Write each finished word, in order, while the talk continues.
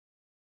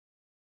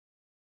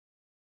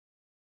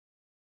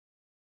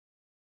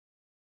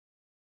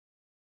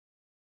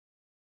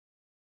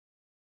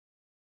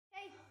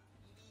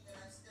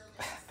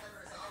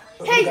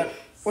Hey,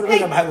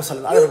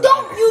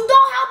 you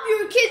don't help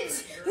your kids.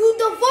 You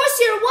divorce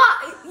your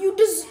wife. You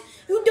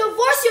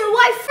divorce your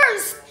wife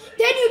first.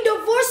 Then you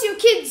divorce your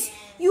kids.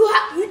 You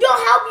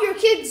don't help your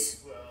kids.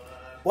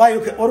 Why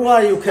you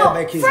care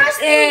my kids? First,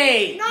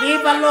 hey,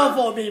 leave alone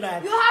for me, man.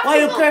 Why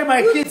you care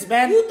my kids,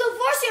 man? You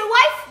divorce your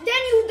wife,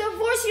 then you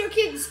divorce your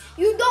kids.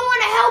 You don't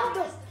want to help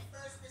them.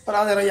 But I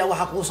don't know what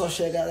happens.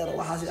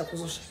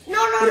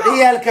 No. If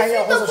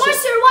you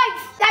divorce your wife,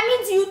 that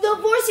means you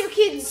divorce your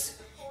kids.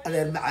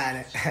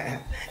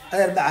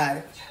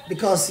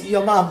 Because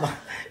your mom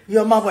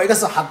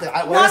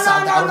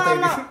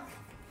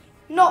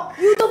No,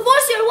 you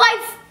divorce your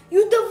wife.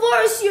 You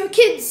divorce your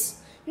kids.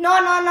 No.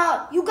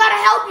 You gotta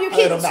help your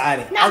kids.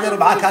 No,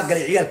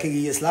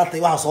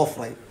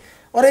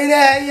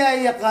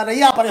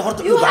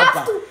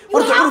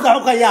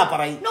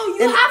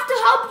 you have to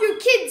help your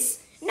kids,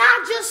 not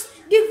just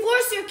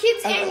divorce your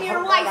kids and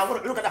your wife. No,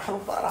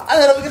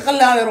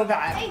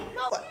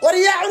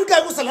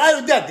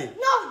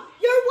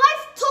 your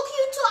wife took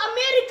you to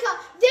America,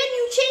 then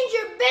you change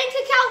your bank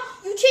account,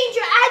 you change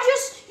your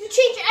address, you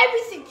change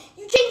everything.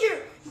 You change your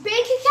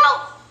bank account,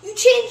 you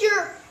change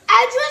your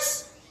address,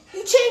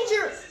 you change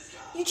your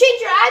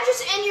address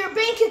and your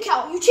bank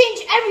account. You change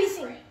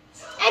everything.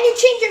 And you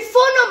change your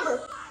phone number.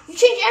 You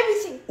change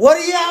everything. What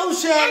are you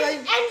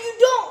saying? And you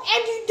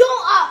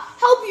don't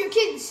help your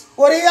kids.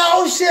 What are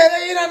you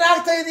saying? أنا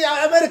أعتقد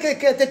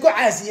أمريكا تكو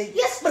عاسية.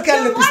 Yes. مكان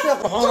اللي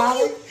بيستيقظ هون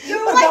هذا.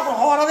 مكان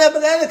هون هذا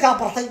بدأنا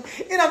كابرتين.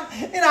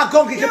 إنا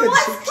كونكي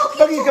كبدشي.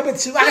 بقي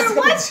كبدشي. Your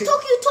wife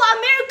took you to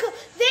America,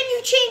 then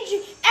you change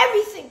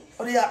everything.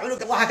 What are you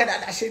علوك واحد كان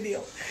على عشرين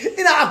يوم.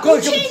 إنا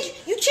أكون كبدشي.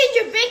 You change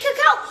your bank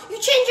account. You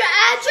change your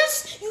address.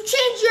 You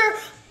change your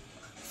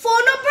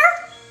phone number.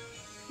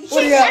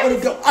 What are you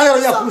علوك؟ أنا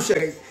رجع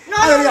كوشة.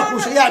 أنا رجع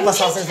كوشة. يا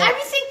بساسة.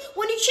 Everything.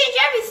 When you change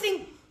everything,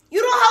 you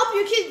don't help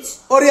your kids.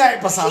 ورياي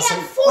بساسة.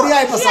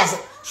 ورياي بساسة.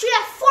 She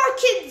had 4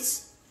 kids.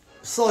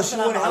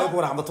 السلام عليكم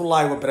ورحمة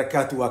الله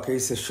وبركاته.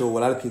 وكيس الشو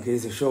ولا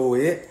كيس الشو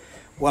إيه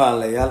ولا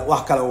ليال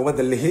وحكلا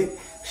وبدل له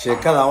شيء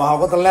كذا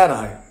وهذا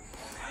لنا هاي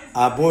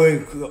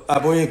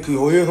أبوي كي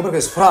هو يكبر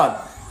كإسفراد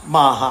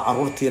معها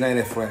عروتي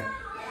نين فرين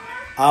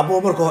أبو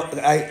مركو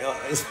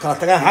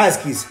كرتجان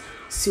حاسكيس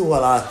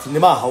سوالات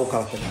نماها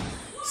وكرتجان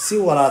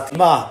سوالات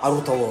ما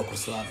عروته ولا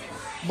كرسلان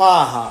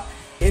معها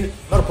إن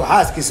مركو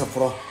حاسكيس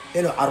فرو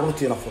إنه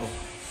عروتي نفرو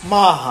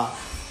معها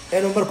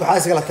إنه مركو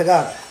حاسك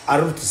كرتجان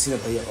عروتي سنة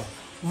ضيقة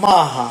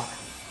maaha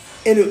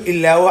inuu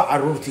ilaawo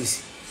caruurtiisi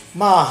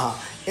maaha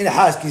in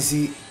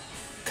xaaskiisi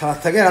kala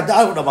tageen hadda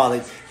ay u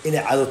dhamaaday in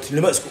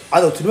cadowtinimo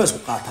isku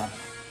qaataan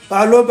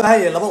waxa loo baahan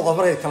yahay laba qof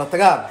markay kala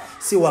tagaan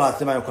si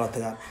walaaltinimo ay kala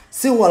tagaan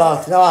si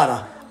walaaltinimana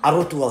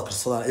caruurtu wada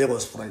karsadaan iyagoo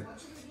isfuray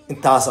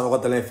intaas aan uga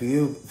dalay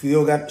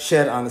videogan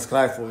share and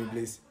subscribe for me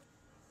please.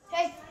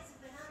 Hey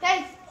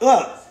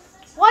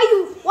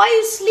why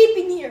you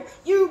sleeping here?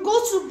 You go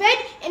to bed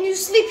and you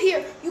sleep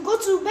here. You go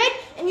to bed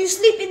and you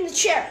sleep in the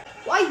chair.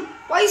 Why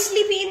you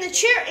sleeping in the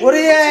chair? What are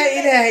you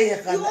إلهي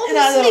You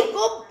always sleep.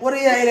 What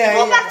are you إلهي?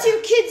 Go back to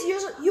your kids.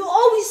 You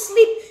always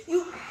sleep.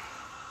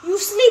 You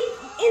sleep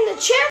in the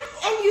chair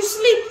and you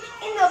sleep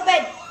in the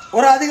bed.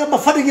 What are you? ما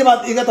فدي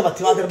ما إيجا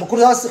تبتي ما أدري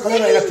بكرة هاس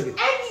خلينا إيجاتي.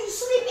 And you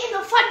sleep in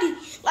the fuddy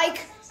like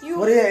you.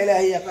 What are you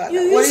إلهي?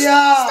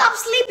 Stop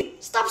sleeping.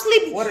 Stop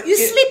sleeping. You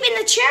sleep in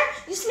the chair.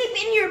 You sleep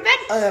in your bed.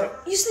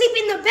 You sleep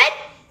in the bed.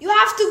 You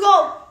have to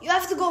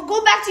go. Go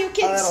back to your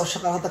kids.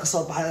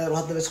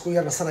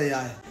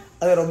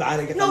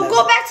 No,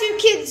 go back to your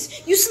kids.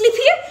 You sleep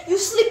here. You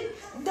sleep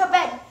the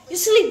bed. You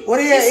sleep. What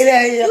are you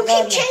You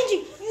keep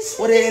changing. You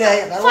sleep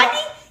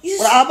funny.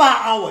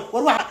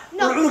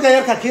 No. You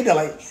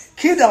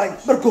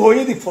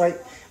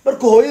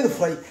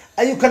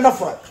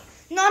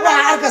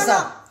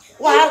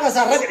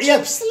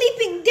keep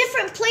sleeping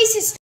different places.